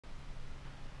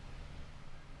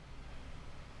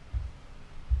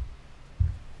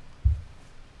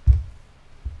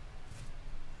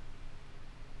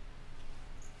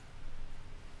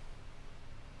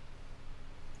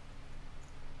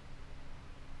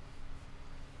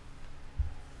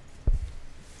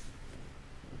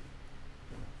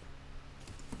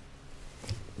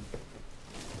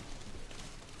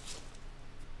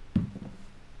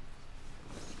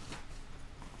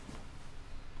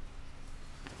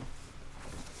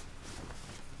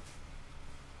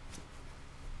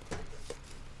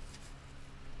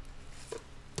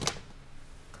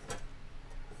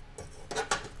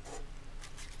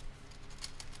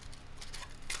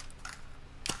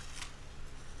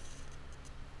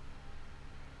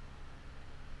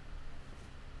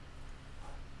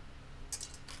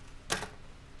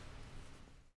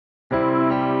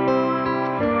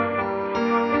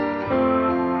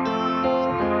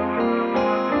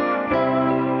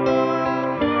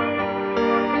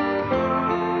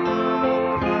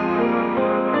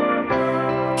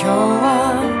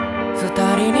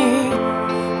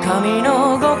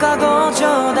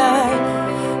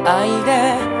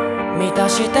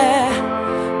して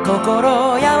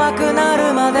心やわくな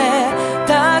るまで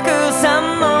たくさ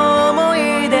んの思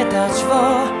い出たちを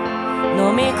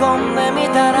飲み込んでみ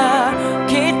たら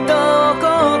きっと起こ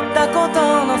ったこ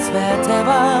との全て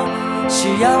は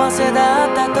幸せだ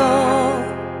った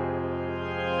と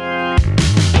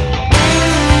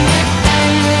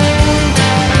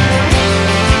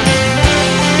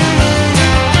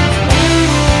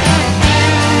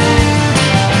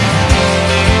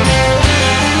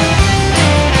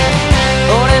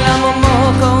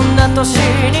年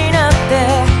になって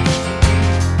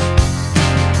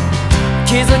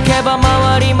気づけば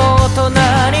周りも大人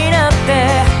になって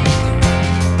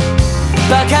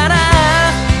バカな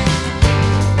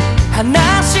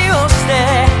話をして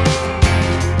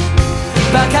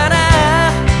バカな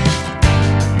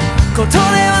ことで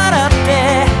笑って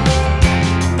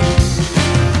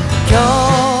今日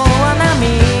は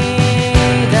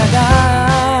涙が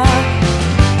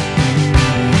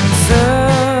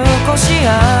少し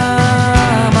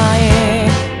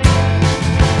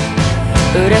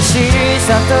嬉し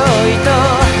さと愛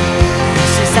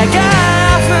しさが溢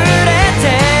れて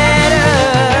る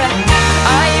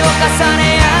愛を重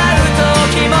ね合う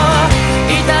時も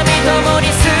痛み共に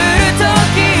する時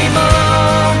も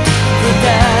二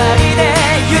人で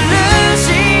許し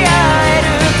合え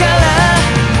るから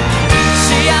幸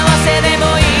せでも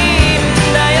いい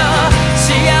んだよ幸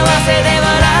せで笑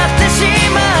ってし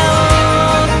ま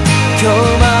おう今日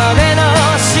までの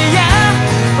幸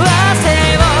せ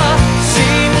を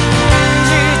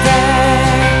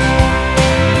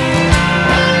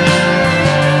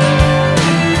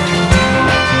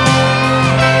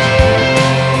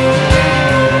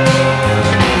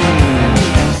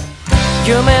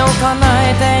夢を叶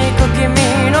えていく君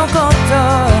のこと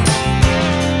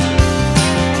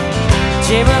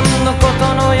自分のこ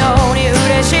とのように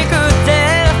嬉しくて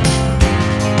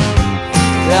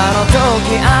あの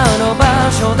時あの場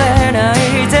所で泣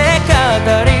いて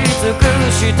語り尽く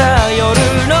した夜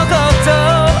のこと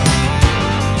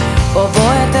覚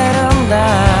えてるんだ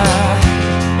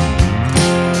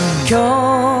今日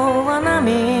は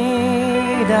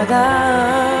涙が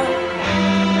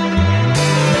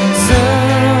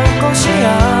少し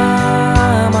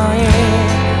甘い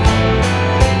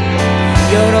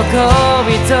喜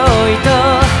びと愛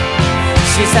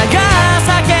しさが叫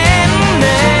んで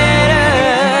る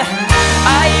愛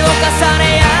を重ね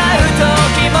合う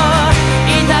時も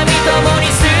痛み共に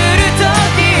する時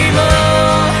も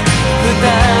二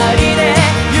人で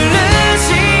許し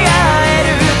合える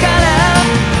から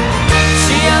幸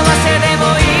せでも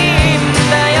いいん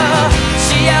だよ幸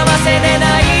せで泣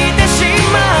いてし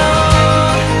ま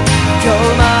おう今日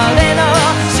までの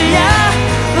幸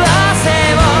せ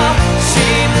を信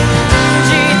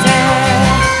じて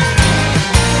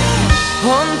本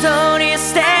当に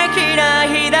素敵な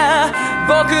日だ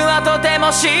僕はとて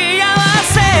も幸せ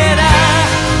だ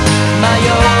迷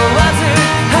わず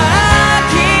はっ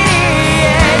きり言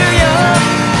えるよ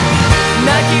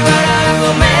泣き笑う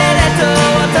おめでとう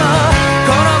と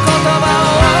この言葉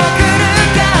を送る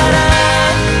から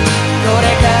これ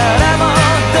からも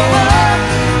どう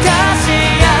か幸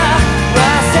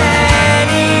せ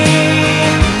に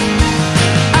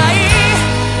愛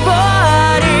を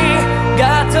ありが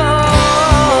とう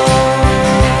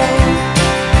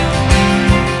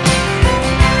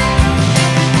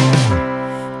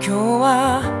今日は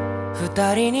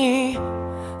二人に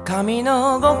神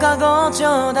のご加護ち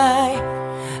ょうだい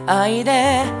愛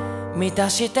で満た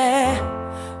して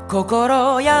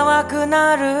心やわく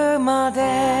なるまで